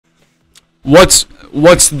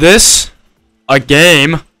What's this? A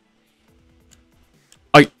game?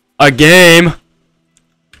 A game?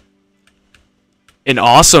 An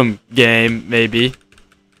awesome game, maybe.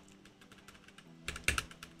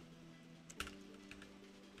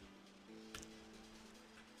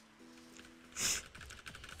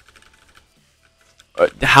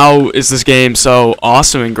 How is this game so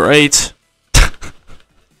awesome and great?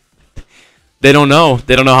 They don't know.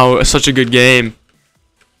 They don't know how such a good game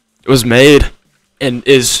was made and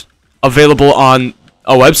is available on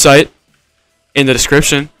a website in the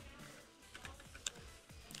description.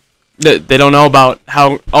 They don't know about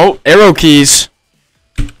how... Oh, arrow keys.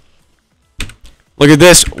 Look at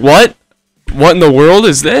this. What? What in the world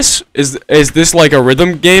is this? Is this like a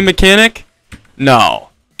rhythm game mechanic? No.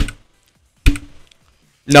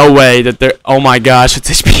 No way that they're... Oh my gosh, its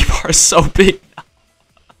HP bar is so big.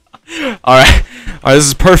 Alright, this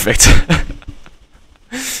is perfect.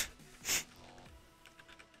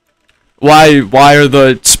 Why are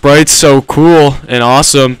the sprites so cool and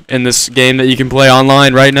awesome in this game that you can play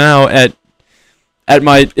online right now at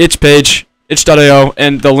my itch page, itch.io,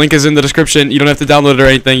 and the link is in the description. You don't have to download it or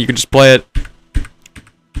anything, you can just play it.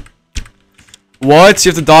 What?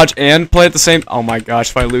 You have to dodge and play at the same... Oh my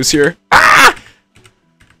gosh, if I lose here. Ah!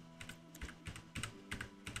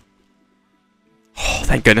 Oh,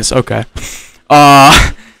 thank goodness. Okay.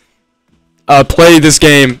 Play this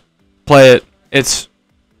game. Play it.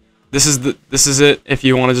 This is it. If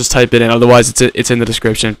you want to just type it in, otherwise it's in the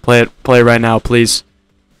description. Play it right now, please.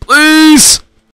 Please.